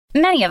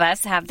Many of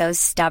us have those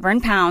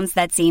stubborn pounds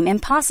that seem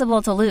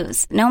impossible to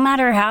lose, no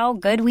matter how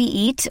good we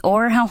eat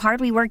or how hard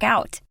we work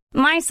out.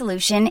 My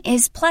solution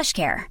is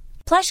PlushCare.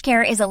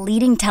 PlushCare is a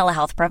leading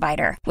telehealth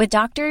provider with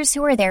doctors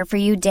who are there for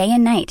you day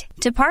and night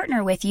to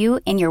partner with you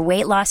in your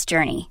weight loss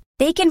journey.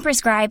 They can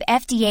prescribe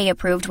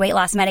FDA-approved weight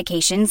loss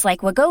medications like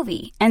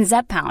Wegovy and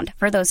Zepbound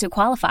for those who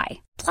qualify.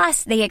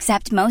 Plus, they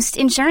accept most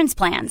insurance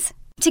plans.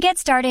 To get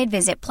started,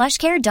 visit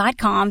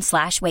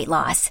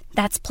plushcare.com/weightloss.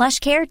 That's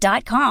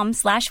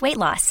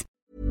plushcare.com/weightloss.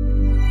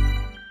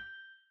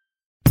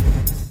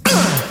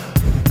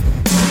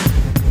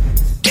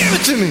 Give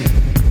it to me.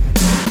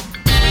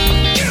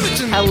 Give it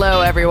to me.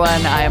 Hello,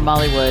 everyone. I am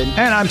Molly Wood.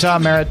 And I'm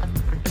Tom Merritt.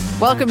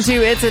 Welcome to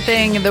It's a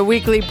Thing, the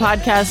weekly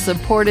podcast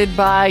supported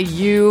by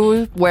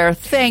you, where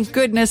thank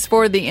goodness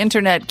for the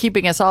internet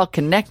keeping us all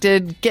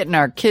connected, getting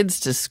our kids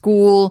to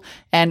school,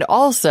 and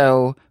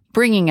also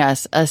bringing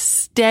us a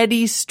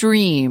steady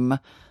stream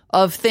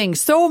of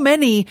things. So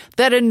many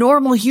that a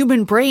normal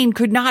human brain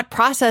could not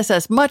process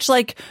us, much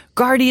like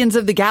Guardians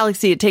of the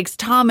Galaxy. It takes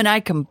Tom and I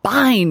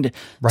combined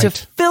to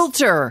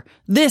filter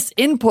this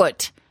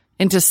input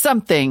into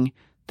something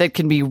that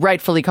can be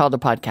rightfully called a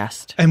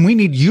podcast. And we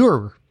need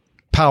your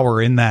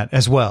power in that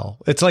as well.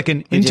 It's like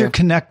an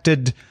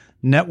interconnected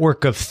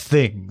network of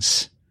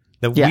things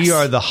that we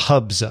are the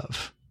hubs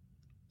of.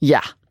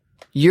 Yeah.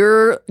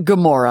 You're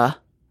Gamora.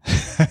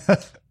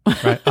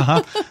 Right.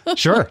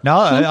 Sure. No,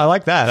 I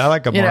like that. I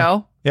like Gamora. You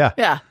know?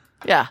 Yeah.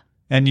 Yeah.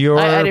 And you're...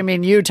 I didn't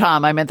mean you,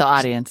 Tom. I meant the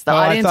audience. The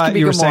audience I thought could be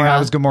you were Gamora. saying I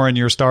was Gamora and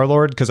you're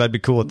Star-Lord, because I'd be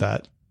cool with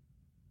that.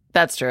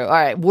 That's true. All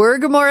right. We're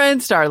Gamora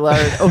and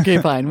Star-Lord. Okay,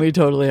 fine. We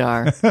totally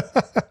are.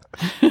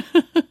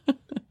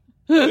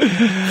 But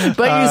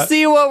you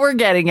see what we're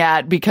getting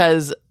at,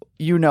 because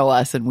you know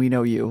us and we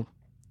know you.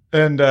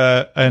 And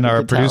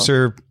our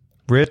producer,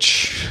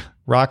 Rich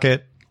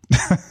Rocket.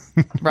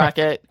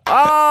 Rocket.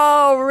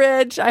 Oh,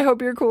 Rich. I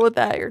hope you're cool with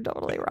that. You're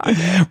totally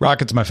Rocket.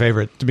 Rocket's my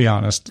favorite, to be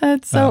honest.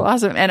 That's so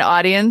awesome. And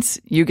audience,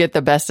 you get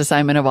the best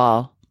assignment of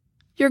all.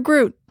 You're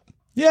Groot.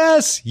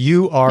 Yes,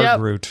 you are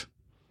Groot.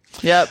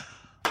 Yep.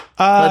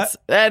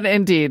 And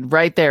indeed,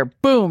 right there.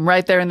 Boom.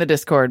 Right there in the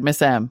Discord.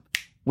 Miss M.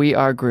 We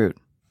are Groot.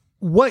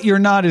 What you're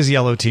not is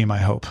Yellow Team, I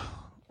hope.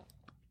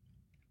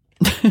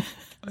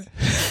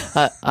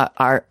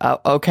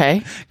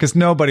 Okay. Because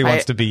nobody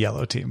wants to be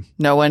Yellow Team.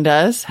 No one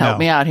does. Help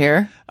me out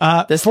here.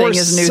 This thing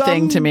is a new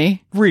thing to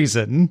me.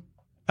 Reason,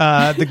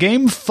 the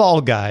game Fall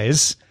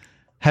Guys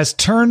has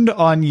turned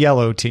on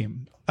Yellow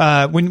Team.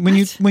 When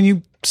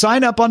you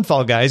sign up on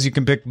Fall Guys, you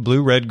can pick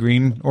blue, red,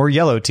 green, or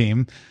Yellow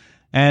Team.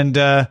 And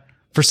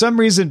for some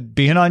reason,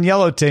 being on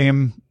Yellow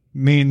Team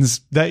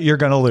means that you're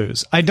going to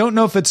lose. I don't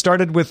know if it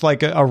started with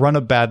like a run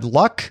of bad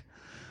luck,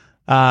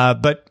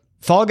 but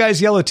Fall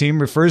Guys Yellow Team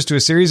refers to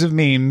a series of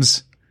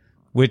memes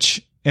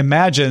which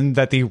imagine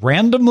that the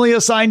randomly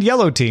assigned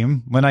Yellow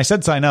Team, when I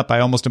said sign up,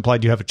 I almost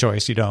implied you have a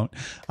choice. You don't.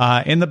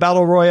 In the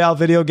Battle Royale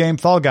video game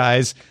Fall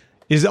Guys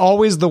is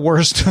always the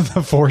worst of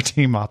the 4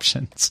 team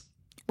options.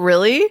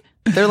 Really?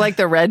 They're like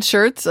the red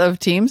shirts of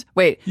teams?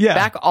 Wait,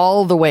 back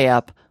all the way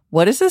up.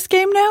 What is this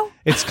game now?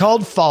 It's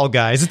called Fall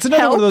Guys. It's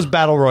another one of those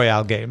Battle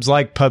Royale games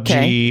like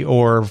PUBG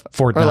or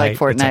Fortnite. Or like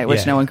Fortnite,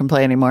 which no one can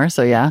play anymore.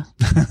 So yeah.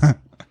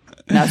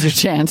 Now's your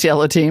chance,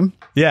 Yellow Team.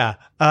 Yeah.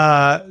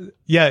 And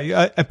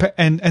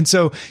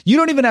so you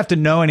don't even have to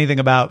know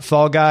anything about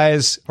Fall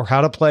Guys or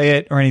how to play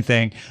it or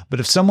anything. But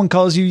if someone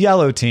calls you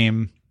Yellow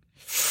Team,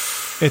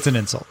 it's an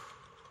insult.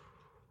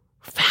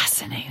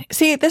 Fascinating.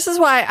 See, this is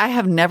why I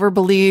have never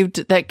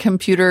believed that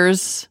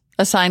computers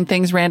assign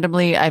things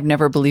randomly. I've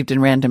never believed in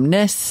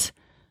randomness.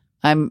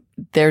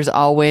 There's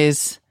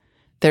always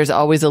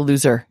a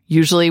loser.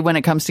 Usually when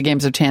it comes to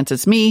games of chance,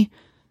 it's me.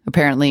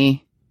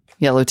 Apparently,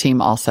 Yellow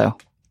Team also.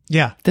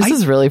 Yeah. This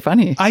is really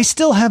funny. I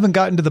still haven't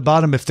gotten to the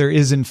bottom if there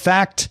is, in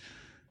fact,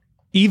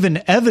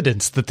 even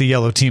evidence that the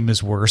Yellow Team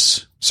is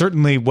worse.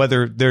 Certainly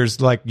whether there's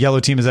like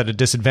Yellow Team is at a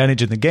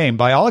disadvantage in the game.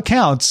 By all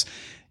accounts,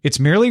 it's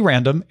merely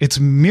random.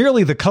 It's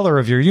merely the color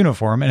of your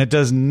uniform, and it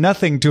does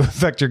nothing to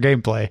affect your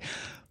gameplay.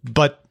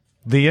 But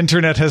the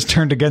internet has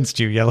turned against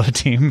you, Yellow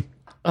Team.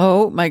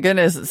 Oh, my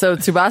goodness. So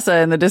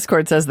Tsubasa in the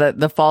Discord says that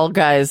the Fall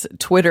Guys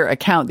Twitter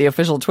account, the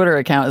official Twitter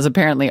account, is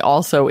apparently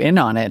also in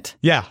on it.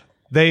 Yeah.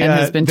 And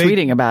has been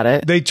tweeting about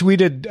it. They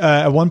tweeted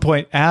at one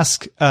point, they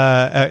asked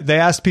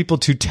people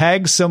to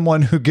tag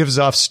someone who gives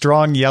off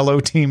strong Yellow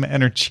Team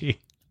energy.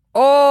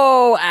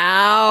 Oh,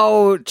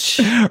 ouch.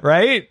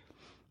 Right?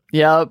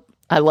 Yep.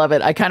 I love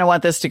it. I kind of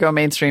want this to go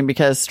mainstream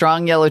because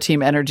strong Yellow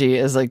Team energy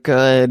is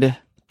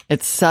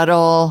it's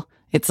subtle.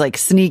 It's like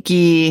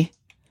sneaky.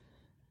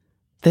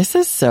 This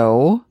is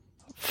so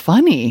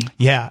funny.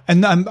 Yeah.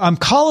 And I'm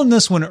calling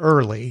this one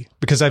early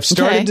because I've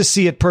started to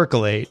see it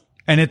percolate.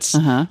 And it's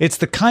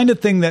the kind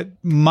of thing that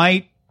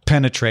might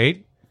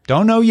penetrate.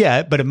 Don't know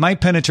yet, but it might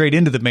penetrate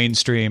into the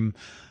mainstream.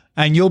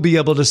 And you'll be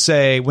able to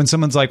say when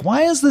someone's like,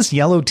 why is this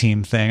Yellow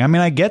Team thing? I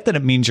mean, I get that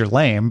it means you're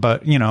lame,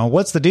 but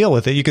what's the deal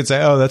with it? You could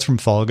say, oh, that's from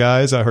Fall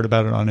Guys. I heard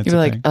about it on It's You're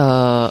like,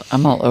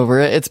 I'm all over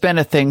it. It's been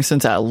a thing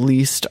since at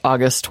least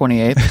August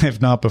 28th.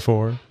 If not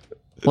before.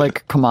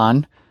 Like, come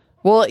on.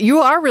 Well, you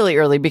are really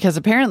early because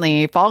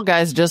apparently Fall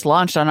Guys just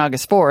launched on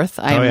August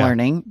 4th. I am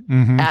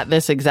learning at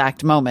this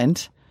exact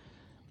moment.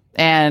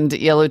 And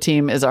Yellow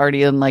Team is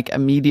already in like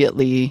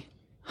immediately,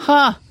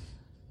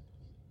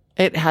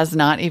 it has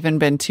not even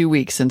been 2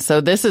 weeks. And so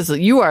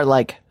you are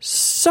like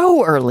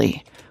so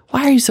early.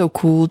 Why are you so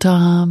cool,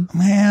 Tom?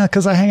 Yeah,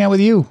 because I hang out with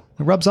you.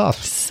 It rubs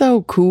off.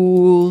 So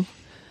cool.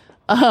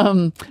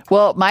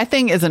 Well, my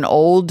thing is an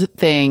old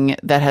thing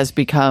that has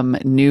become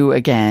new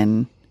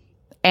again.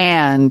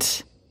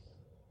 And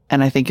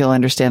I think you'll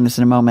understand this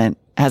in a moment,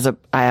 I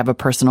have a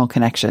personal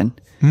connection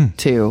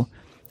to.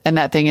 And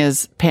that thing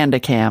is panda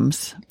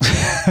cams.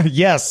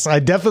 Yes, I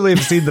definitely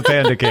have seen the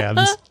panda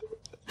cams.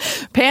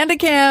 Panda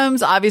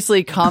cams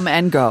obviously come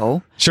and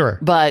go. Sure.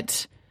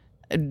 But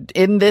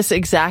in this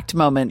exact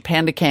moment,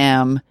 Panda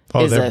Cam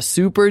is a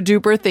super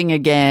duper thing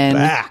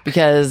again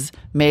because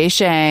Mei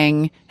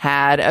Shang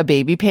had a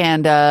baby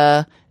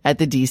panda at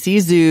the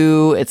DC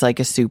Zoo. It's like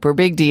a super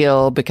big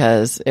deal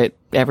because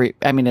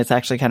it's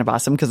actually kind of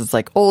awesome because it's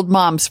like old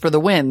moms for the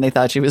win. They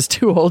thought she was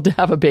too old to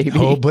have a baby.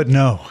 Oh, but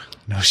no,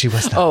 she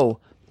was not. Oh,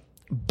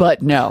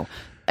 but no.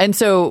 And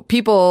so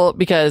people,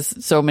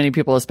 because so many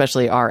people,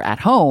 especially are at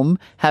home,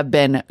 have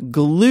been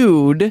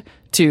glued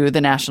to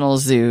the National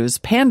Zoo's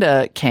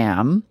Panda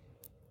Cam.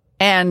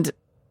 And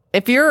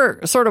if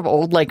you're sort of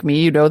old like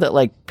me, you know that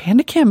like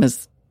Panda Cam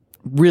has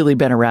really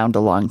been around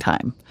a long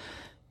time.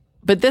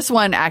 But this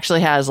one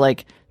actually has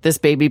like this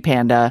baby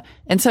panda.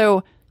 And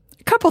so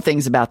a couple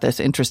things about this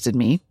interested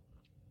me.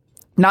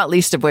 Not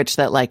least of which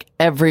that like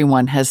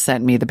everyone has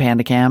sent me the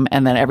Panda Cam.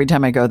 And then every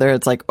time I go there,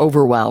 it's like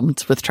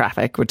overwhelmed with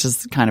traffic, which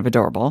is kind of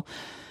adorable.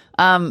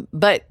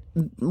 But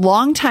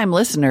longtime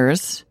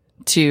listeners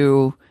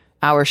to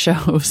our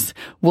shows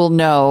will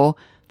know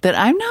that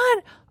I'm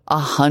not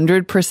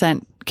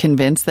 100%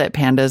 convinced that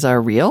pandas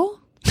are real.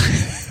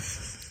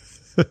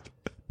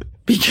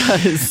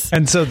 Because.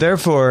 And so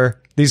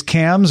therefore, these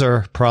cams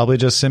are probably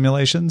just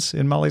simulations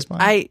in Molly's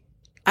mind.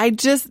 I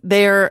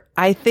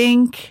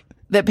think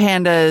that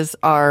pandas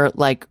are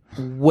like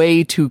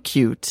way too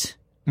cute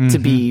to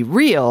be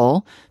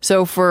real.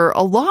 So for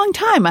a long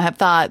time, I have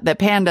thought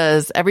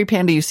that every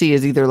panda you see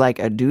is either like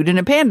a dude in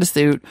a panda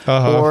suit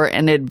or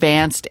an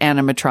advanced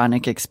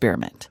animatronic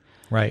experiment.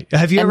 Right.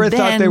 Have you ever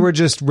thought they were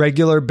just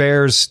regular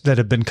bears that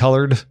have been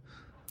colored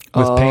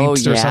with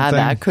paints or something?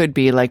 Yeah, that could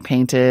be like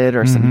painted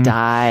or some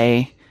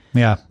dye.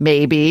 Yeah.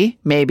 Maybe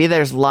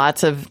there's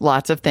lots of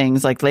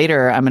things. Like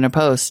later, I'm going to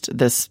post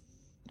this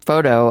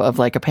photo of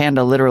like a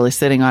panda literally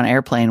sitting on an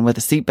airplane with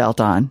a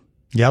seatbelt on.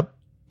 Yep.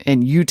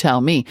 And you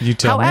tell me.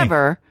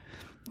 However,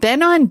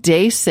 then on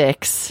day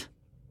 6,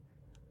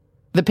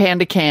 the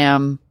Panda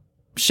Cam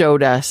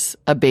showed us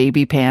a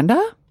baby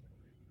panda,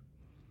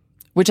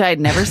 which I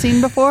had never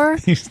seen before.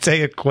 You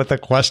say it with a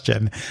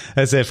question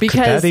as if, could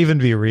that even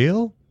be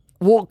real?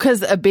 Well,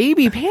 because a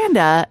baby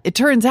panda, it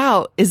turns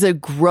out, is a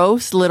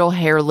gross little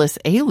hairless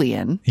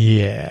alien.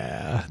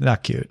 Yeah,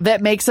 not cute.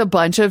 That makes a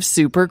bunch of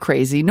super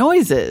crazy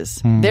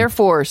noises.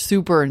 Therefore,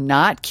 super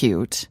not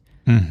cute.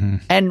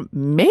 And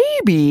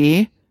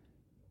maybe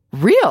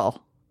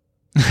real.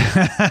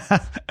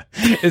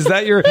 Is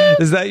that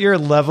your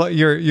level,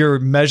 your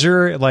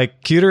measure?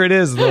 Like, cuter it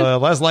is, the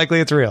less likely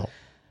it's real.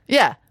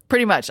 Yeah,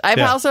 pretty much. I've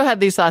also had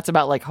these thoughts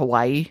about like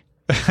Hawaii.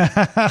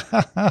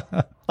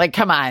 Like,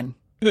 come on.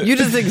 You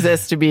just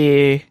exist to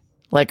be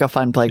like a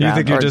fun playground. You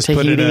think you're just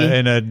Tahiti. put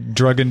in a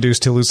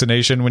drug-induced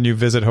hallucination when you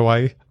visit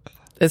Hawaii?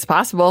 It's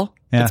possible.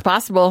 Yeah. It's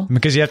possible.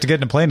 Because you have to get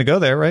in a plane to go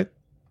there, right?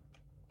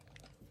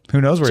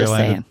 Who knows where you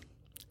landed?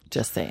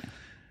 Just saying.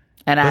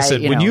 And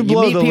listen, when you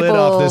blow the lid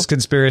off this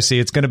conspiracy,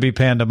 it's going to be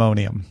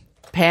pandemonium.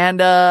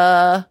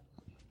 Panda.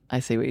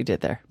 I see what you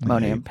did there.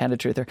 Monium, Panda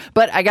Truther.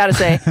 But I got to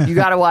say, you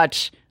got to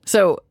watch.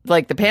 So,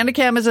 like, the Panda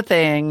Cam is a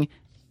thing.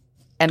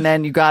 And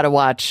then you got to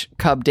watch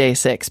Cub Day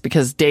 6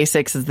 because Day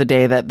 6 is the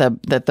day that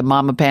the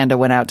mama panda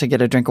went out to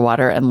get a drink of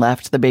water and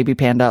left the baby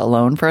panda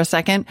alone for a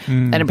second.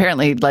 And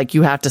apparently, like,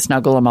 you have to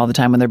snuggle them all the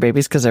time when they're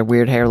babies because they're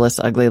weird, hairless,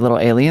 ugly little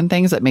alien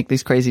things that make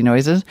these crazy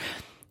noises.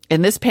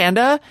 And this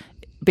panda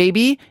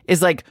baby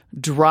is like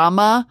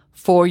drama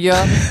for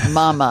your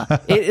mama.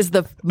 It is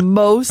the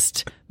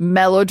most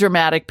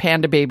melodramatic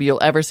panda baby you'll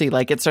ever see.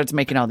 Like, it starts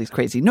making all these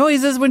crazy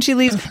noises when she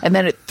leaves, and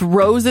then it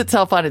throws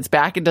itself on its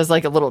back and does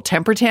like a little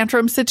temper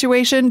tantrum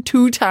situation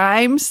 2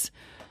 times.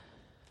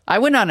 I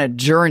went on a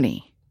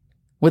journey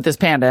with this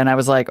panda, and I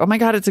was like, oh my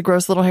God, it's a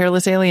gross little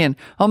hairless alien.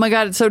 Oh my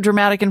God, it's so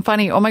dramatic and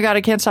funny. Oh my God,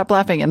 I can't stop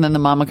laughing. And then the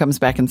mama comes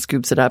back and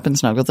scoops it up and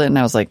snuggles it, and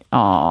I was like,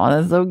 oh,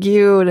 that's so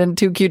cute and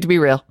too cute to be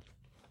real.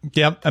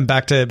 Yep, and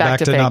back to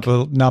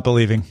not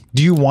believing.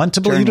 Do you want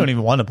to believe? You don't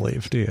even want to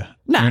believe, do you?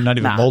 No, you're not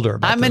even bolder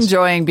about I'm this.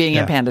 enjoying being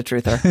a panda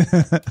truther.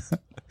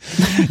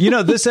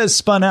 This has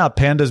spun out.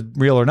 Panda's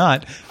real or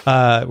not?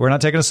 We're not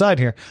taking a side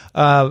here.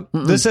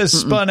 This has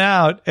spun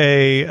out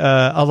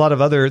a lot of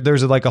other.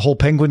 There's like a whole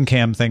penguin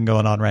cam thing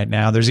going on right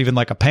now. There's even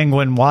like a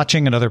penguin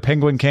watching another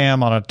penguin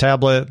cam on a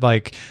tablet.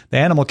 Like, the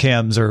animal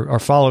cams are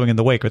following in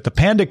the wake, but the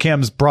panda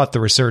cams brought the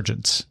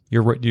resurgence.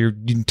 You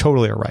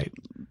totally are right.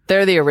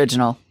 They're the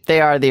original.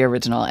 They are the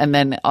original. And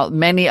then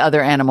many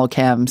other animal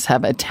cams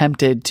have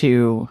attempted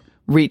to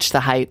reach the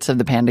heights of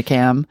the panda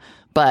cam.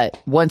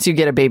 But once you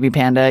get a baby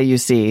panda, you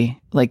see,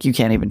 like, you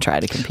can't even try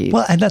to compete.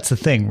 Well, and that's the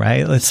thing,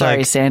 right? It's Sorry,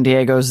 like, San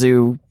Diego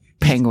Zoo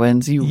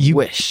penguins. You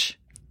wish.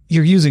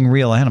 you're using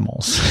real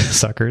animals,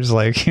 suckers.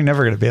 Like, you're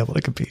never going to be able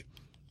to compete.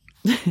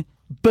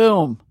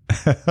 Boom.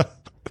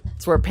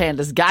 That's where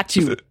pandas got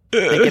you.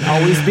 They can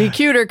always be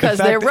cuter because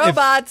they're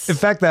robots. In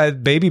fact,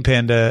 that baby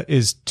panda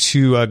is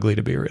too ugly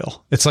to be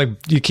real. It's like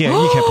you can't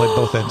play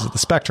both ends of the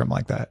spectrum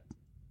like that.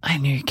 I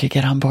knew you could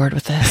get on board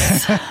with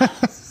this.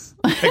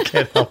 I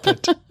can't help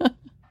it.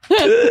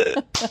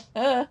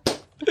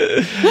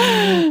 This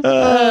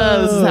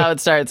is how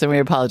it starts, and we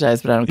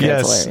apologize, but I don't care.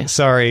 It's hilarious.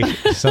 Sorry.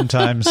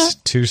 Sometimes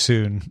too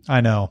soon. I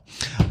know.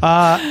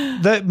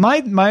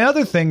 My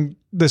other thing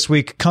this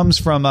week comes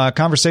from a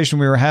conversation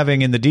we were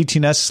having in the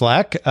DTNS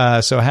Slack.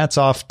 So hats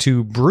off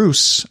to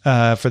Bruce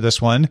for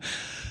this one.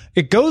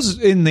 It goes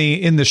in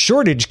the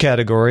shortage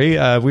category.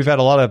 We've had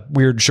a lot of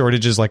weird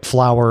shortages like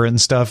flour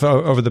and stuff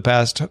over the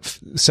past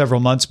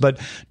several months, but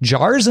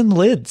jars and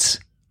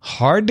lids,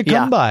 hard to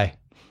come by.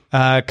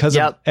 Because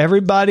of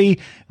everybody,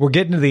 we're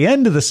getting to the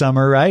end of the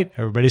summer, right?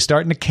 Everybody's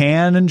starting to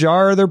can and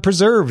jar their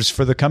preserves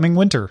for the coming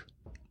winter.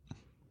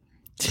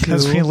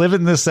 Because we live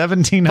in the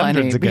 1700s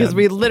again. Because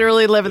we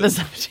literally live in the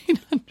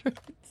 1700s.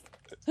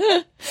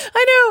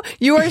 I know.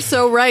 You are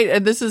so right.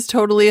 And this is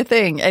totally a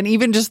thing. And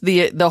even just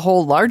the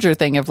whole larger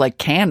thing of like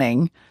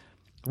canning.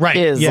 Right.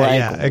 Is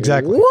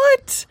Exactly.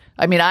 What?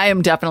 I mean, I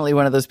am definitely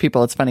one of those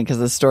people. It's funny because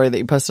the story that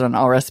you posted on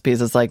All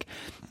Recipes is like,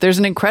 there's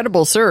an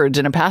incredible surge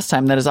in a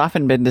pastime that has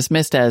often been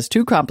dismissed as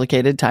too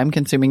complicated,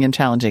 time-consuming, and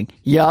challenging.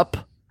 Yup.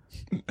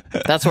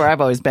 That's where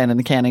I've always been in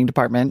the canning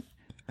department.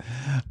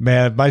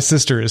 Man, my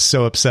sister is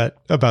so upset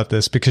about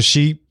this because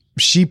she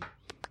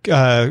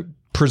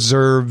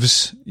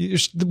preserves,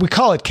 we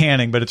call it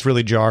canning, but it's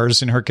really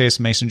jars. In her case,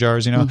 mason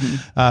jars, you know.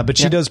 Mm-hmm. But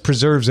she does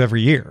preserves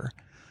every year.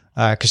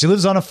 Because she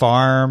lives on a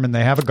farm and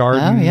they have a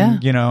garden,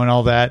 you know, and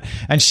all that.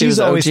 And she's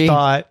always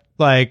thought,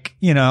 like,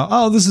 you know,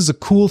 oh, this is a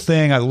cool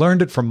thing. I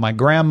learned it from my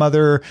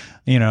grandmother,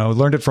 you know,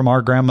 learned it from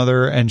our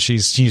grandmother, and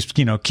she's,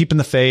 you know, keeping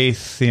the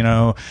faith, you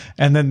know.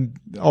 And then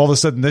all of a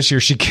sudden this year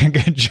she can't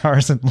get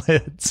jars and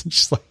lids. And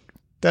she's like,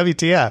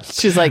 WTF.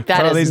 She's like,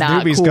 that is these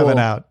not newbies cool. Coming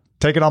out,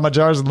 taking all my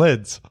jars and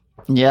lids.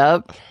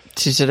 Yep.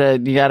 She should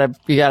have, you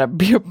gotta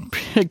be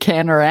a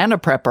canner and a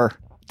prepper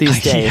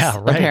these days, yeah,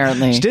 right.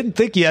 Apparently. She didn't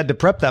think you had to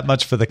prep that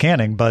much for the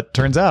canning, but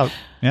turns out,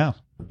 yeah,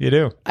 you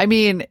do. I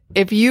mean,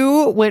 if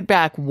you went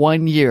back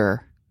 1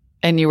 year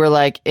and you were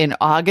like, in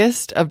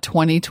August of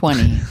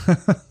 2020,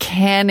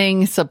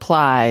 canning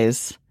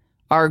supplies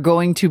are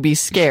going to be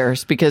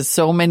scarce because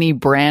so many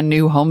brand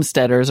new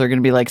homesteaders are going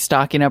to be like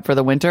stocking up for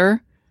the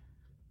winter.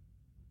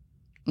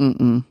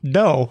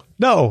 No.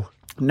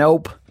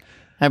 Nope.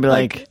 I'd be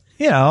like,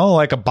 you know,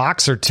 like a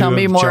box or two. Tell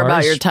me of more jars.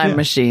 about your time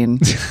machine,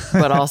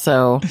 but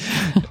also,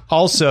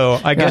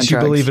 I guess you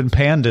believe in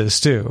pandas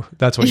too.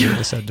 That's what you would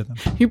have said to them.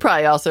 You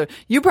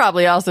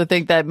probably also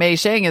think that Mei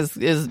Shang is,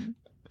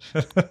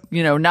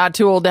 you know, not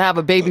too old to have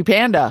a baby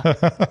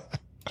panda.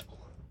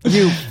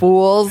 You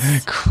fools.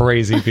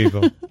 Crazy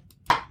people.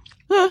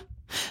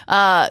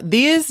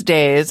 These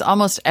days,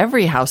 almost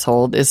every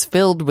household is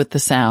filled with the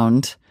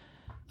sound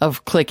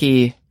of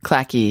clicky,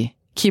 clacky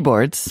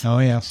keyboards. Oh,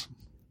 yes.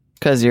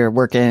 Because you're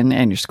working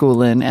and you're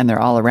schooling and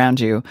they're all around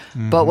you.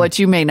 Mm-hmm. But what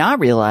you may not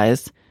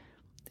realize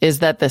is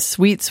that the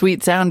sweet,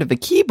 sweet sound of a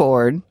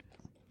keyboard,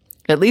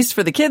 at least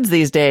for the kids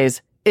these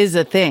days, is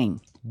a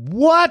thing.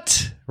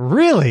 What?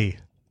 Really?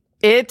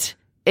 It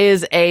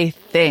is a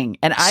thing.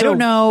 And I don't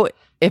know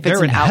if it's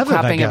an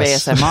outcropping of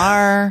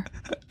ASMR.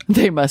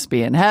 They must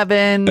be in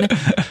heaven.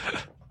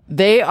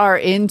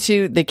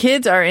 The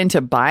kids are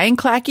into buying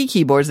clacky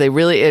keyboards.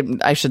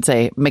 I should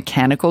say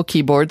mechanical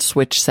keyboard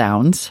switch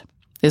sounds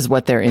is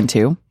what they're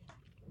into.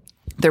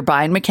 They're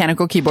buying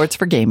mechanical keyboards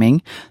for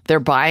gaming.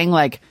 They're buying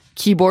like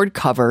keyboard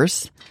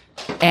covers,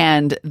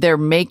 and they're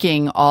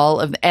making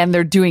and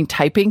they're doing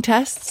typing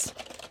tests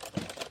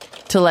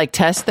to like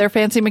test their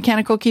fancy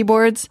mechanical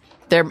keyboards.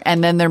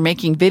 And then they're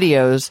making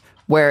videos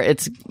where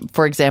it's,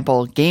 for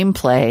example,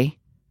 gameplay,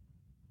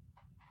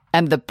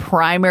 and the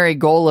primary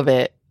goal of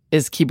it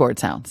is keyboard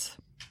sounds.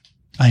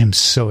 I am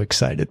so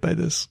excited by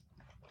this.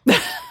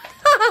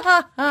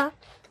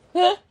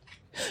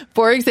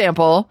 For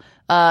example,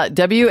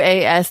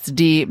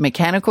 WASD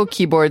Mechanical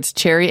Keyboards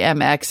Cherry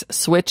MX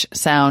Switch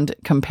Sound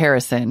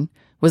Comparison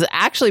was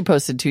actually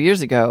posted 2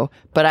 years ago,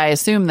 but I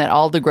assume that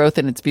all the growth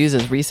in its views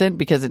is recent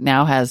because it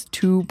now has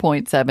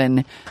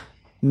 2.7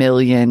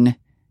 million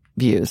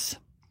views.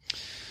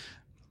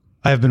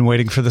 I have been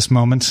waiting for this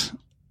moment.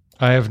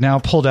 I have now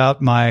pulled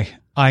out my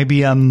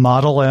IBM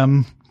Model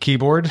M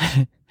keyboard.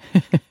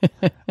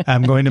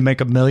 I'm going to make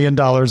 $1 million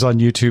on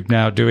YouTube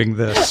now doing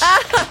this.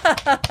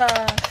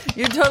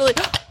 You totally.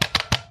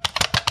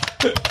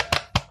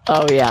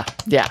 Oh, yeah.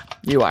 Yeah,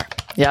 you are.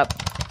 Yep.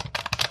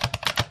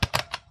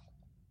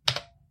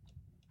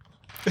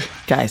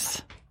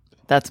 Guys,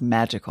 that's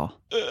magical.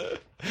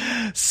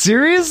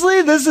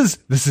 Seriously? This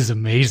is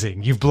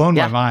amazing. You've blown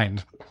my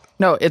mind.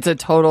 No, it's a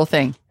total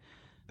thing.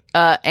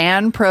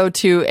 And Pro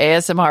 2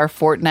 ASMR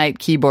Fortnite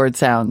keyboard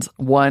sounds,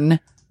 1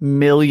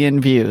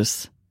 million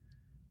views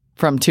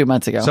from 2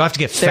 months ago. So I have to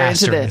get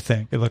faster, I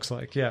think. It looks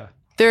like, yeah.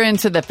 They're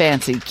into the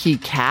fancy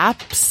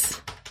keycaps.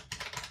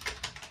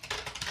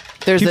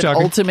 There's an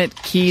ultimate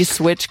key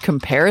switch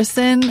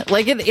comparison.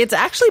 Like it's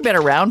actually been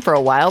around for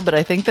a while, but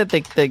I think that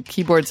the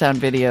keyboard sound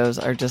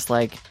videos are just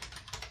like,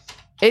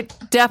 it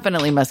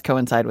definitely must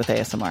coincide with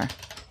ASMR.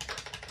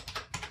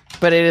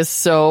 But it is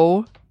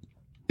so,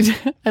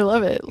 I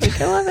love it.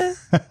 Like, I love it.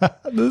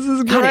 This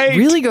is God, great. it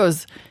really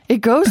goes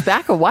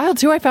back a while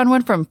too. I found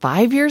one from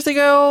 5 years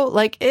ago.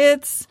 Like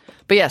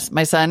but yes,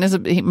 my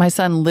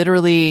son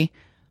literally,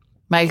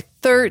 my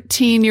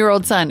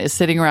 13-year-old son is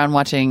sitting around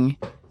watching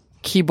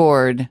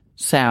keyboard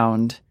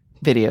sound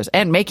videos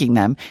and making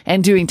them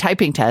and doing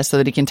typing tests so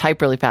that he can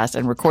type really fast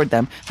and record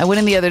them. I went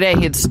in the other day,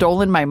 he had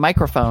stolen my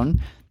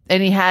microphone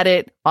and he had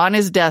it on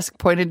his desk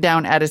pointed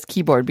down at his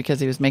keyboard because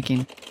he was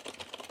making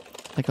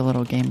like a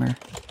little gamer.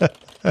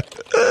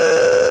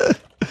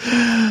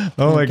 Oh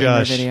my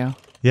gosh. Video.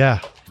 Yeah.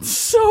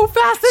 So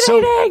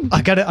fascinating. So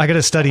I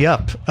gotta study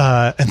up.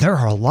 And there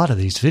are a lot of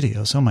these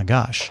videos. Oh my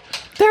gosh.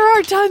 There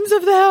are tons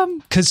of them.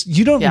 Because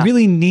you don't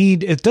really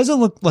need, it doesn't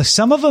look like,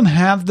 some of them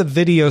have the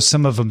video,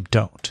 some of them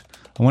don't.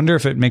 I wonder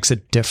if it makes a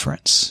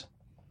difference.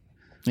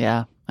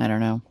 Yeah, I don't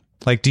know.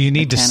 Like, do you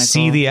need to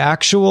see the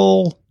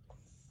actual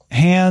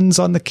hands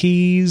on the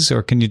keys,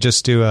 or can you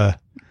just do a...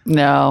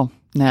 No,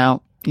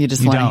 you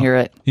just want to hear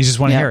it. You just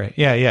want to hear it.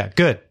 Yeah.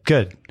 Good.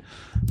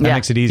 That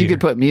makes it easier. You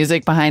could put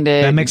music behind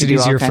it. That makes it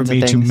easier for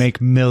me to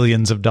make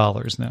millions of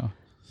dollars now.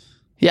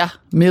 Yeah,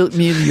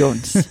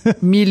 millions.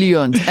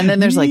 And then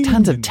there's like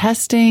tons of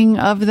testing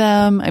of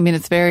them. I mean,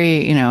 it's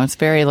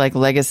very like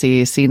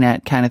legacy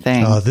CNET kind of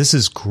thing. Oh, this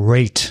is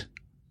great.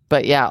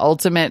 But yeah,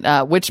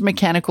 ultimate, which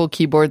mechanical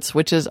keyboard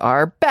switches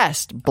are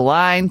best?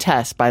 Blind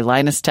test by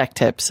Linus Tech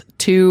Tips.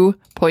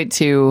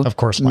 2.2 of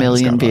course,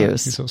 million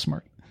views. He's so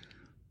smart.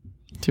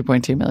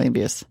 2.2 million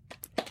views.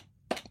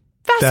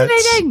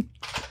 Fascinating.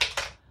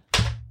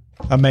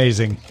 That's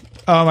amazing.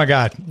 Oh my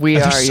God.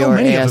 There's so your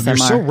many ASMR. of them.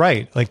 You're so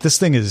right. Like this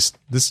thing it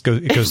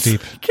goes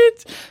deep.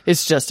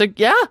 It's just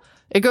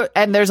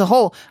and there's a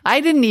whole,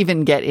 I didn't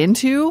even get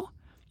into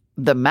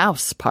the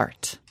mouse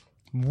part.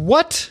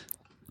 What?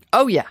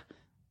 Oh yeah.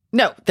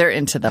 No, they're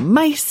into the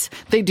mice.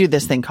 They do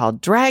this thing called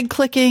drag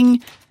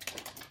clicking.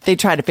 They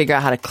try to figure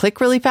out how to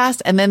click really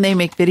fast, and then they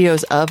make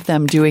videos of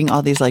them doing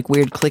all these like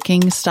weird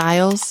clicking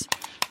styles.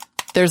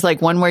 There's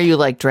like one where you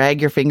like drag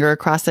your finger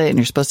across it and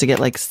you're supposed to get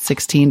like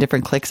 16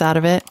 different clicks out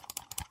of it.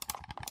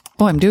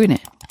 Oh, I'm doing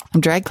it. I'm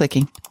drag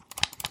clicking.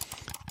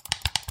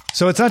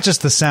 So it's not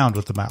just the sound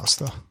with the mouse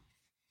though.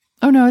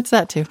 Oh no, it's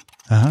that too.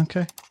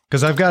 Okay.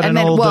 Because I've got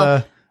old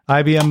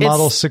IBM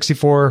Model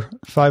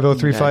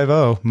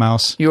 6450-350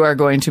 mouse. You are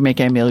going to make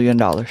 $1 million.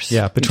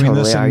 Yeah, between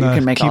this and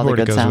the keyboard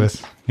it goes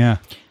with. Yeah.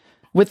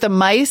 With the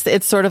mice,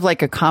 it's sort of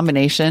like a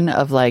combination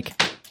of like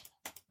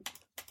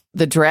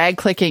the drag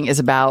clicking is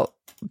about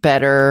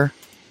better,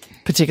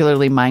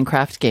 particularly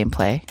Minecraft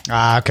gameplay.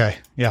 Okay.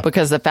 Yeah.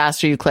 Because the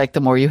faster you click, the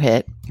more you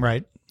hit.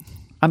 Right.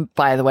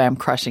 By the way, I'm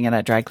crushing it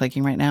at drag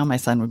clicking right now. My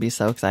son would be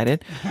so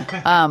excited.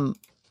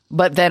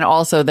 But then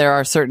also there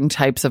are certain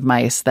types of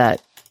mice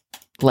that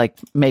like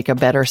make a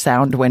better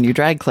sound when you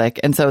drag click.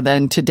 And so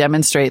then to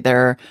demonstrate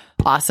their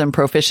awesome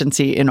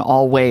proficiency in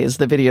all ways,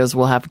 the videos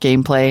will have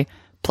gameplay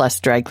plus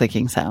drag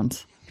clicking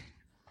sounds.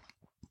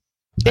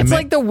 It's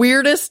like the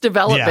weirdest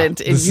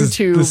development in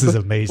YouTube. This is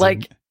amazing.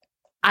 Like,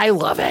 I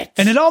love it.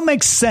 And it all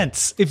makes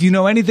sense if you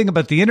know anything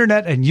about the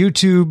internet and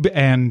YouTube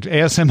and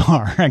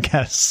ASMR, I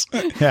guess.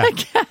 Yeah.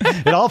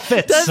 It all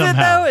fits Does somehow. it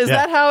though? Is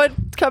that how it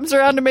comes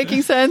around to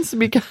making sense?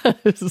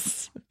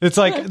 Because it's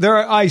like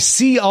I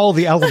see all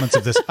the elements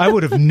of this. I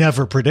would have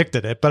never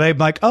predicted it, but I'm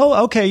like,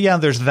 oh, okay, yeah,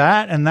 there's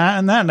that and that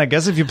and that. And I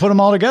guess if you put them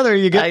all together,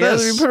 you get this. I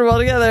guess if you put them all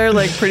together,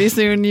 like pretty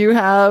soon you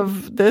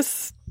have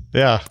this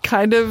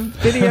kind of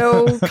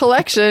video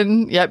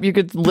collection. Yep, you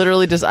could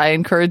literally I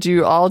encourage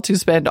you all to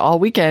spend all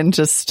weekend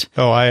just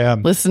I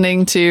am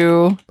listening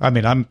to. I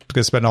mean, I'm going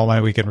to spend all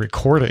my weekend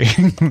recording.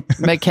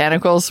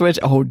 Mechanical switch.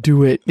 Oh,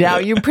 do it. Yeah,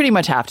 you pretty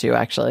much have to,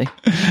 actually.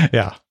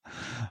 Yeah.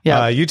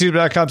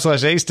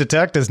 YouTube.com/Ace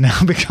Detect has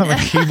now become a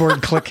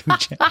keyboard clicking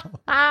channel.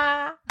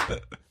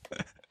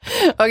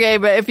 Okay,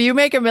 but if you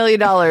make $1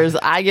 million,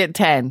 I get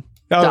 10.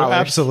 Oh,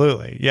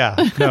 absolutely. Yeah.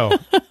 No,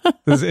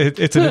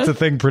 it's a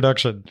thing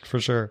production for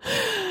sure.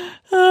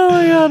 Oh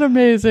my God.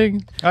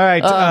 Amazing. All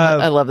right.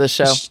 I love this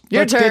show.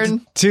 Your turn.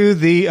 Get to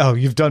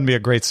you've done me a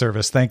great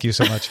service. Thank you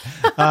so much.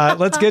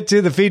 Let's get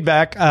to the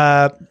feedback.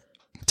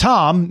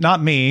 Tom,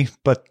 not me,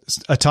 but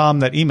a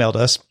Tom that emailed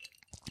us,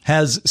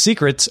 has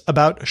secrets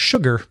about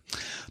sugar.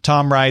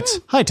 Tom writes,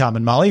 "Hi, Tom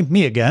and Molly,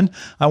 me again.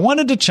 I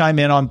wanted to chime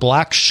in on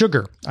black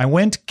sugar. I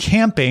went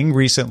camping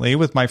recently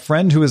with my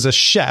friend who is a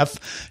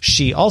chef.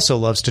 She also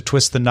loves to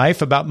twist the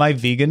knife about my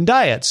vegan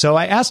diet. So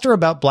I asked her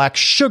about black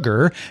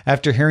sugar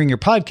after hearing your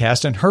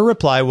podcast, and her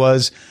reply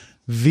was,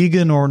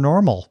 vegan or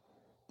normal.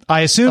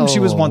 I assume she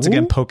was once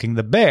again poking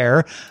the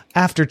bear.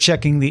 After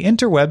checking the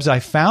interwebs, I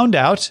found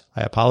out,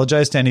 I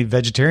apologize to any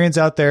vegetarians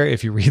out there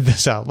if you read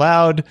this out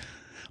loud,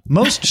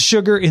 most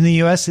sugar in the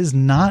U.S. is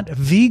not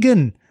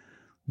vegan.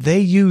 They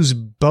use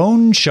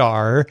bone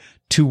char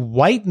to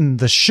whiten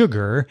the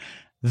sugar,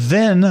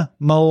 then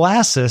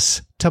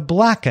molasses to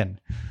blacken.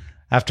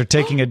 After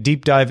taking a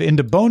deep dive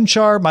into bone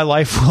char, my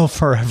life will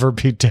forever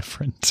be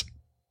different.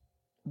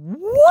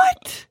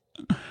 What?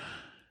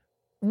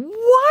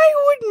 Why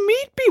would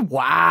meat be?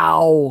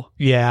 Wow.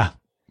 Yeah.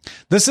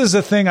 This is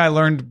a thing I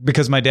learned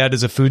because my dad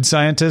is a food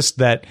scientist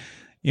that,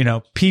 you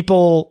know,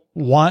 people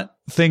want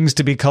things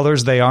to be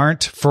colors they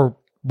aren't for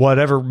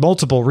whatever,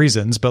 multiple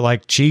reasons, but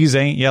like cheese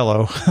ain't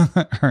yellow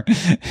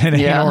and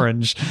ain't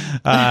orange.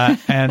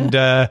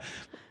 And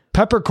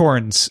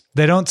peppercorns,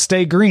 they don't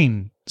stay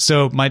green.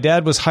 So my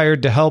dad was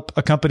hired to help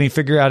a company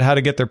figure out how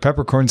to get their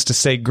peppercorns to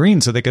stay green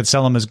so they could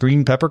sell them as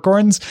green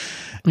peppercorns.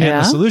 And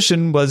the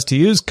solution was to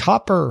use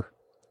copper.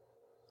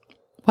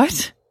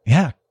 What?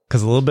 Yeah,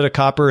 because a little bit of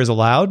copper is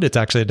allowed. It's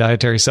actually a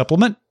dietary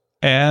supplement,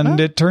 and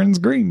it turns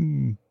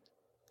green.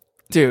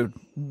 Dude,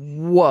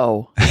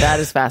 whoa. That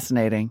is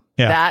fascinating.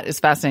 That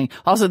is fascinating.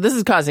 Also, this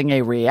is causing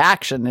a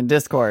reaction in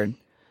Discord.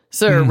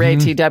 Sir Ray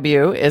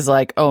TW is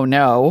like, oh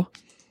no.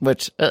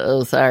 Which,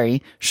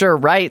 sorry. Sure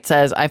Right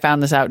says, I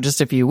found this out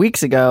just a few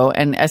weeks ago.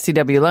 And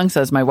SCW Lung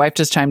says, my wife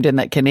just chimed in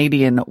that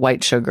Canadian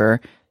white sugar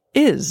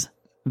is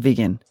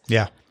vegan.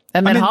 Yeah.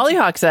 And then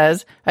Hollyhock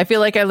says, I feel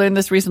like I learned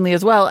this recently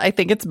as well. I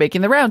think it's making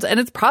the rounds. And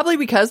it's probably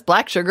because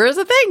black sugar is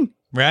a thing.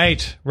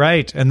 Right,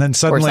 right. And then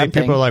suddenly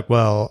people are like,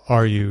 well,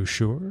 are you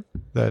sure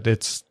that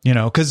it's, you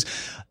know, because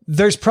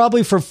there's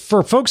probably for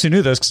folks who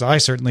knew this, because I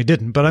certainly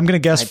didn't, but I'm going to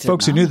guess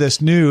folks who knew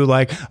this knew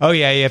like, oh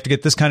yeah, you have to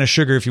get this kind of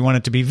sugar if you want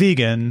it to be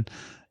vegan.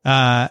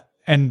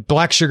 And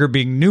black sugar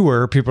being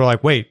newer, people are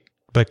like, wait,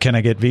 but can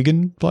I get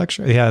vegan black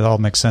sugar? Yeah, it all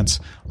makes sense.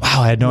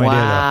 Wow, I had no idea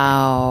that.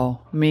 Wow,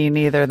 me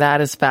neither.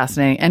 That is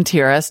fascinating. And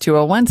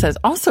TRS201 says,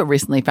 also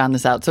recently found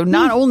this out. So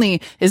not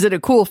only is it a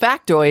cool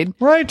factoid,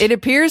 right? It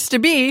appears to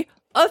be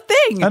a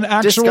thing. An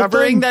actual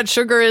Discovering thing. that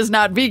sugar is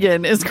not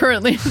vegan is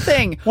currently a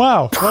thing.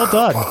 Wow, well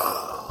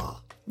done.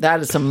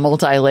 That is some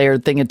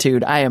multi-layered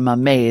thingitude. I am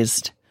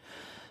amazed.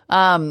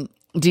 Deanne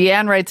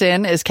writes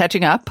in, is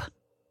catching up.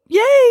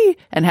 Yay!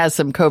 And has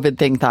some COVID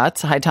thing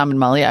thoughts. Hi, Tom and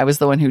Molly. I was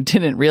the one who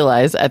didn't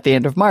realize at the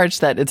end of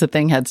March that It's a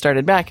Thing had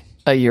started back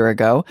a year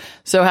ago.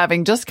 So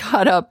having just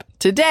caught up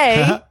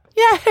today,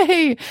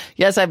 yay!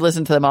 Yes, I've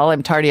listened to them all.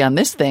 I'm tardy on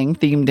this thing,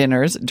 themed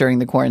dinners during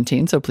the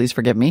quarantine, so please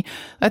forgive me.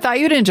 I thought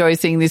you'd enjoy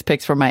seeing these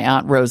pics from my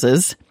Aunt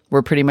Rose's.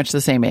 We're pretty much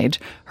the same age.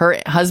 Her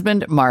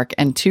husband, Mark,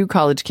 and 2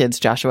 college kids,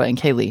 Joshua and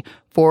Kaylee,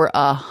 for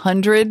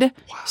 100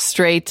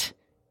 straight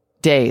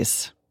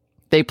days.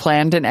 They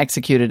planned and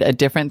executed a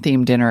different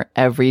themed dinner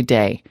every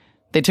day.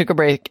 They took a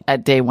break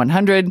at day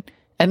 100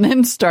 and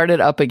then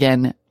started up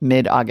again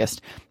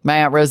mid-August. My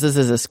Aunt Rose's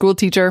is a school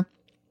teacher,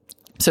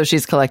 so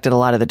she's collected a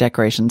lot of the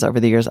decorations over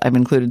the years. I've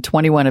included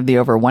 21 of the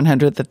over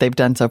 100 that they've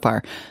done so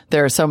far.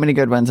 There are so many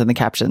good ones, and the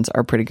captions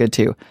are pretty good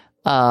too.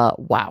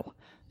 Wow.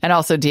 And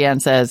also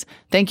Deanne says,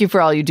 thank you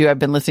for all you do. I've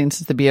been listening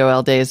since the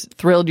BOL days.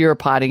 Thrilled you're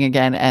potting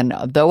again. And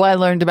though I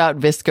learned about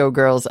Visco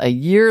Girls a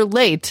year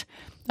late,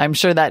 I'm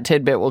sure that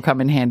tidbit will come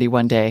in handy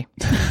one day.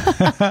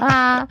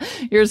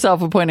 Your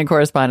self-appointed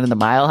correspondent in the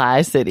Mile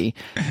High City.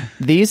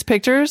 These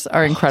pictures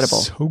are incredible.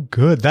 So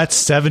good.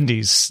 That's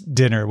 70s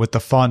dinner with the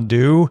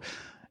fondue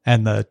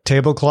and the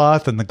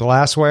tablecloth and the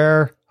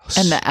glassware.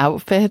 And the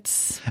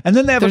outfits. And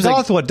then they have a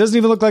goth one. It doesn't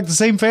even look like the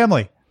same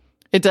family.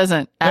 It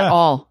doesn't at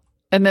all.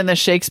 And then the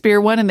Shakespeare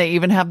one, and they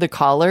even have the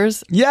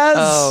collars. Yes.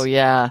 Oh,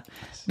 yeah.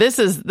 This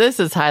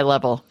is high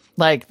level.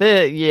 Like,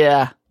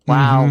 wow.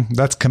 Mm-hmm.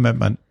 That's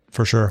commitment.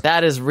 For sure.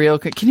 That is real.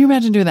 Can you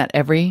imagine doing that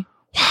every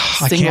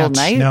single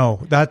night? No,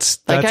 that's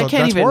I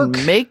can't even work.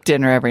 Make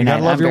dinner every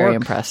night. I'm very work.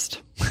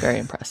 impressed. Very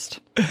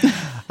impressed.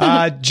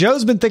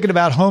 Joe's been thinking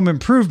about home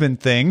improvement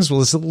things. Well,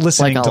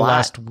 listening to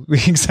last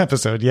week's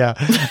episode.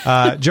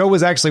 Yeah. Joe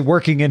was actually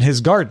working in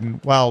his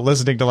garden while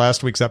listening to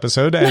last week's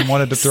episode and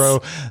wanted to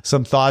throw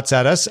some thoughts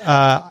at us.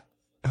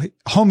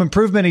 Home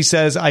improvement, he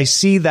says, I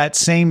see that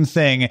same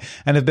thing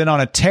and have been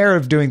on a tear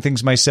of doing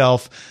things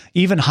myself,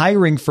 even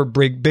hiring for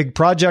big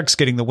projects,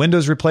 getting the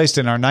windows replaced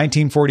in our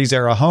 1940s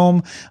era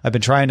home. I've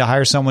been trying to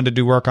hire someone to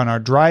do work on our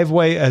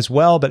driveway as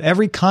well, but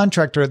every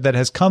contractor that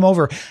has come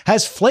over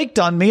has flaked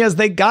on me as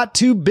they got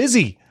too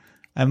busy.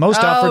 And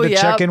most offered to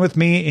check in with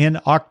me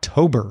in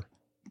October.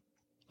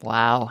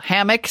 Wow.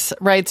 Hammocks,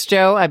 writes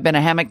Joe. I've been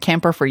a hammock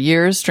camper for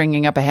years,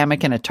 stringing up a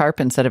hammock and a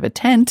tarp instead of a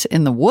tent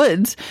in the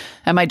woods.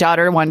 And my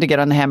daughter wanted to get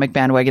on the hammock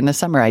bandwagon this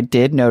summer. I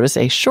did notice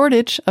a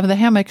shortage of the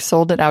hammocks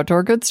sold at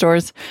outdoor goods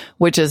stores,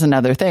 which is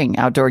another thing.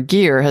 Outdoor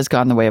gear has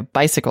gone the way of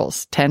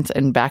bicycles. Tents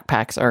and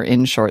backpacks are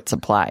in short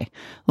supply.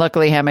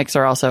 Luckily, hammocks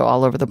are also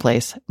all over the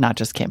place, not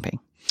just camping.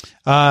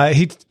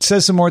 He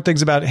says some more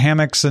things about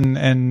hammocks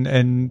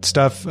and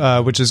stuff,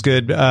 which is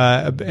good.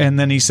 And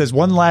then he says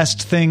one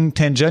last thing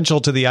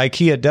tangential to the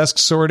IKEA desk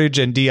shortage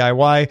and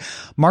DIY.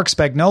 Mark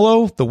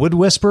Spagnolo, the Wood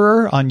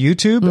Whisperer on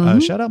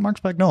YouTube, shout out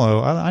Mark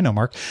Spagnolo, I know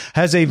Mark,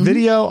 has a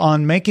video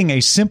on making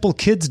a simple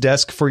kids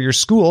desk for your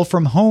school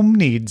from home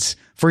needs.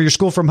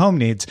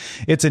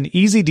 It's an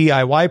easy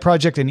DIY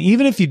project, and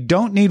even if you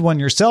don't need one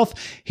yourself,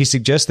 he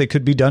suggests they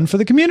could be done for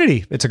the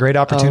community. It's a great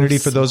opportunity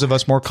for those of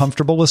us more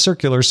comfortable with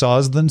circular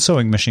saws than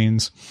sewing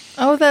machines.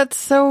 Oh, that's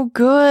so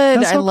good.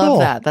 That's so I love cool.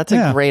 that. That's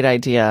a great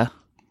idea.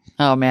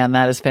 Oh, man,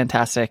 that is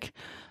fantastic.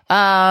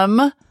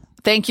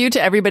 Thank you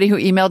to everybody who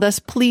emailed us.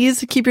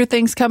 Please keep your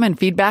things coming.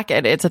 Feedback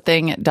at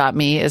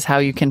itsathing.me is how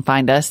you can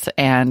find us.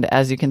 And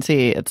as you can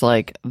see, it's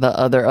like the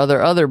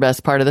other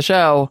best part of the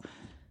show.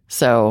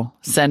 So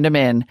send them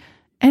in.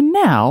 And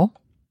now,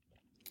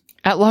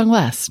 at long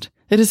last,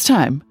 it is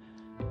time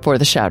for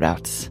the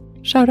shout-outs.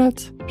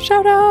 Shout-outs.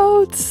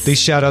 Shout-outs.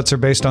 These shout-outs are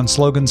based on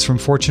slogans from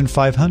Fortune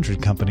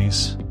 500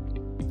 companies.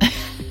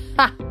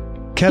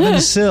 Kevin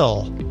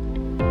Sill.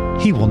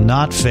 He will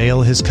not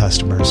fail his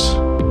customers.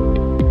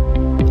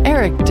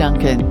 Eric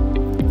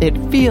Duncan. It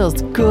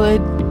feels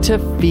good to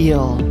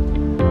feel.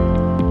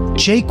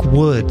 Jake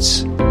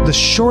Woods. The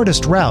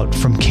shortest route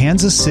from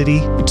Kansas City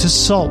to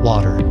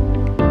Saltwater.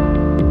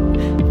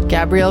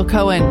 Gabrielle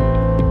Cohen,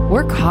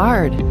 work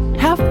hard,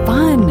 have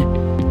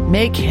fun,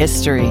 make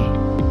history.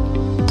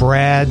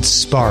 Brad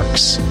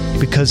Sparks,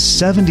 because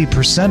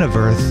 70% of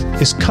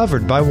Earth is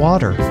covered by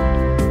water.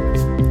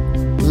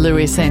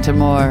 Louis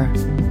Saint-Amour,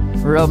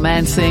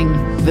 romancing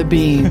the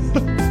bean.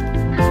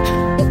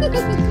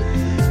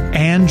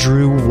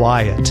 Andrew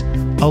Wyatt,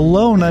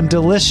 alone I'm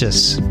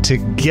delicious,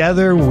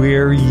 together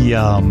we're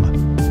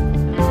yum.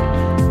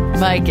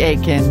 Mike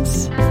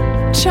Akins,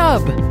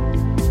 chub,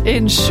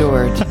 in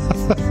short.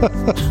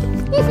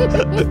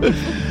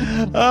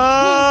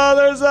 Oh,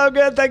 they're so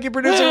good. Thank you,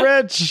 Producer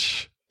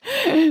Rich.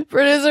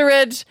 Producer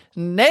Rich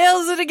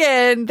nails it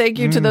again. Thank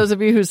you to those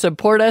of you who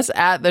support us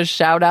at the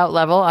shout out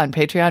level on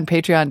Patreon,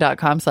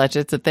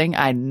 patreon.com/it'sathing.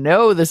 I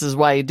know this is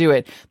why you do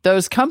it.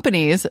 Those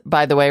companies,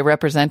 by the way,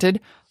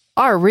 represented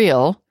are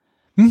real.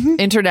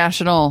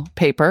 International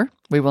Paper.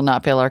 We will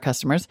not fail our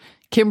customers.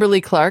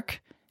 Kimberly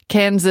Clark,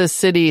 Kansas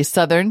City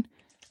Southern,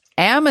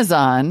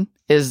 Amazon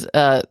is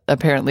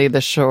apparently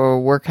the show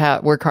work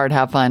hard,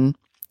 have fun,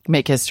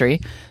 make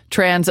history.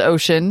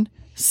 Transocean,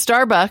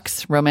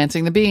 Starbucks,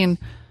 romancing the bean,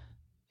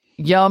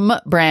 Yum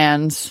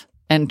Brands,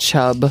 and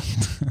Chubb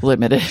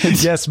Limited.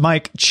 Yes,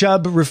 Mike,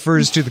 Chubb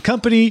refers to the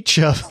company.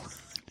 Chubb.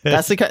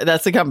 That's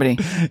the company.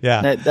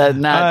 Yeah.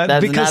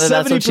 Because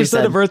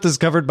 70% of Earth is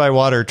covered by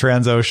water,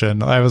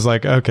 Transocean. I was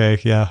like, okay,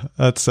 yeah,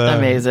 that's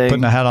amazing.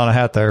 Putting a hat on a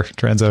hat there,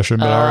 Transocean,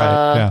 but all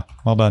right. Yeah,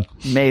 well done.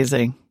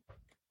 Amazing.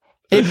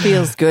 It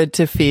feels good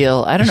to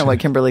feel. I don't know what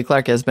Kimberly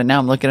Clark is, but now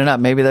I'm looking it up.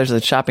 Maybe there's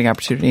a shopping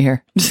opportunity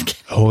here. Just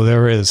kidding. Oh,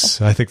 there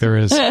is. I think there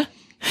is.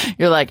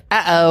 You're like,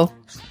 uh-oh.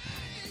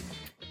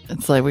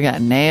 It's like we got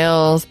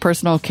Nails,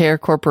 Personal Care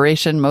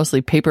Corporation,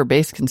 mostly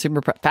paper-based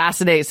consumer.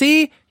 Fascinating.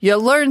 See, you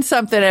learn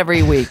something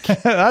every week.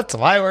 That's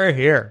why we're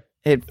here.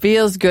 It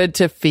feels good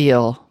to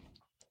feel.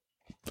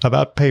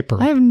 About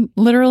paper. I've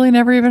literally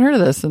never even heard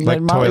of this. And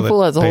Like Motley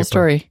Fool has a whole paper.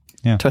 story.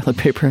 Yeah. Toilet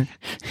paper.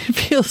 It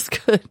feels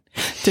good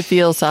to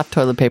feel soft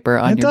toilet paper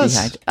on your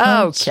behind.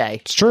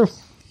 Okay. It's true.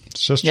 It's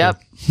just Yep.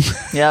 true.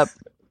 Yep.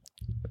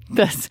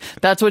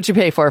 That's what you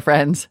pay for,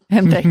 friends.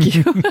 And thank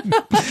you.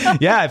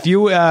 Yeah, if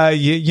you're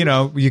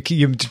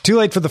too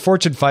late for the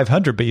Fortune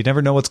 500, but you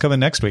never know what's coming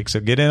next week.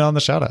 So get in on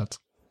the shout outs.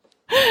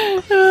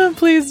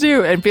 Please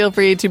do. And feel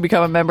free to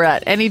become a member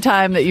at any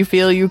time that you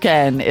feel you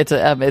can. It's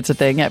a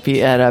thing at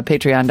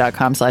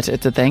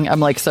patreon.com/it'sathing. I'm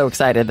like so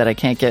excited that I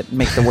can't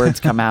make the words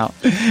come out.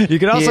 You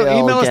can also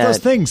email us those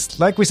things.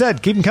 Like we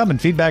said, keep them coming.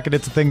 Feedback at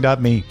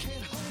it'sathing.me.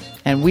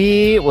 And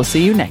we will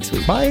see you next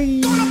week.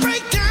 Bye.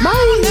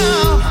 Bye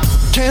now.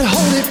 Can't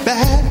hold it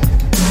back.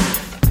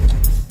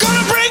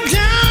 Gonna break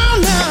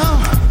down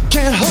now.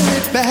 Can't hold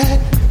it back.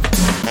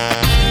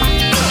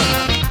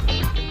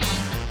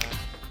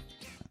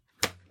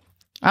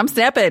 I'm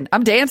snapping.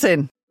 I'm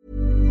dancing.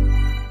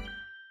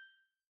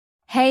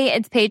 Hey,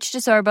 it's Paige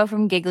DeSorbo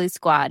from Giggly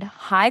Squad.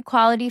 High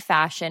quality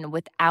fashion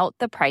without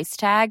the price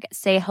tag.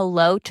 Say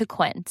hello to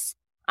Quince.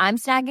 I'm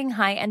snagging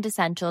high-end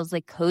essentials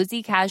like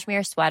cozy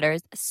cashmere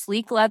sweaters,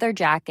 sleek leather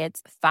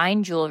jackets,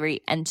 fine jewelry,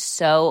 and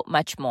so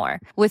much more.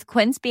 With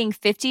Quince being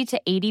 50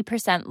 to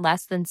 80%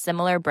 less than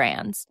similar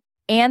brands.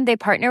 And they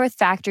partner with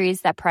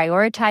factories that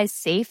prioritize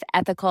safe,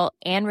 ethical,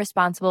 and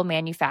responsible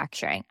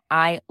manufacturing.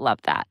 I love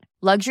that.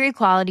 Luxury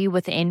quality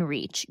within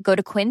reach. Go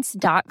to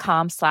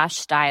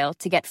quince.com/style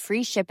to get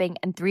free shipping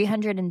and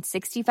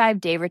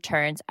 365-day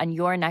returns on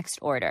your next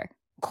order.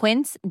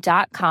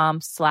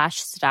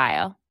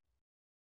 Quince.com/style.